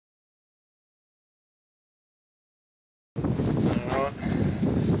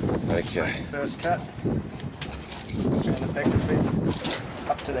Okay. First cut. And the back a bit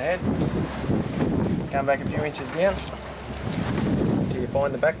up to the head. Come back a few inches down till you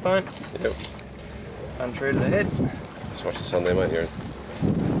find the backbone. Yep. Untrue to the head. Just watch the sun there, mate. You're in.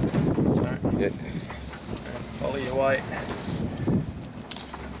 So, Yep. follow your way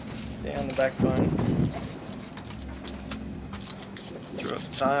down the backbone, through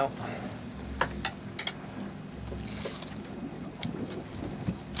the tail.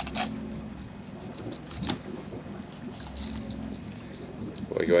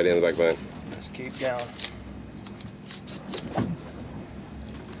 Work your way down the backbone. Just keep going.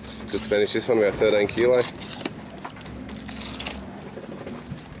 Good Spanish, this one about 13 kilo.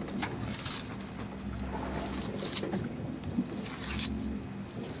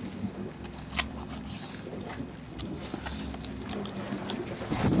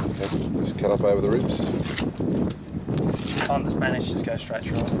 Just cut up over the ribs. On the Spanish, just go straight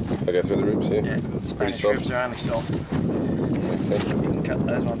through it. I go through the ribs, yeah? Yeah, the Spanish soft. ribs are only soft. Okay. You can cut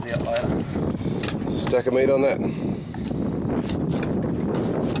those ones out later. Stack of meat on that.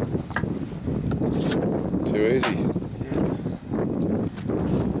 Too easy.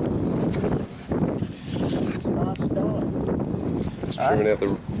 It's a nice start. Just trimming out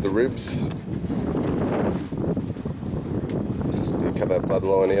the ribs. You cut that blood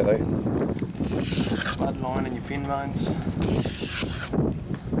line out, eh? Blood line and your pin bones.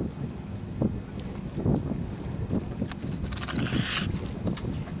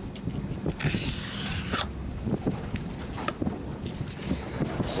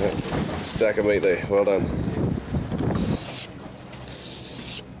 Yeah. Stack of meat there, well done.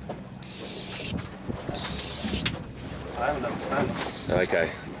 I haven't done Spanish. Okay,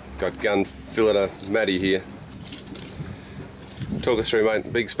 got gun filleter Matty here. Talk us through,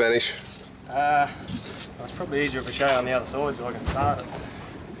 mate. Big Spanish. It's probably easier if I show you on the other side so I can start it.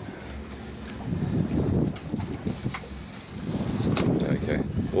 Okay,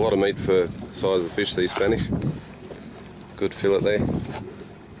 a lot of meat for the size of the fish, these Spanish. Good fillet there.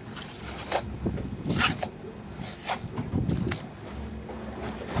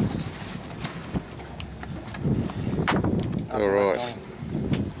 All right,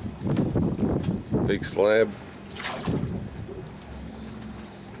 big slab.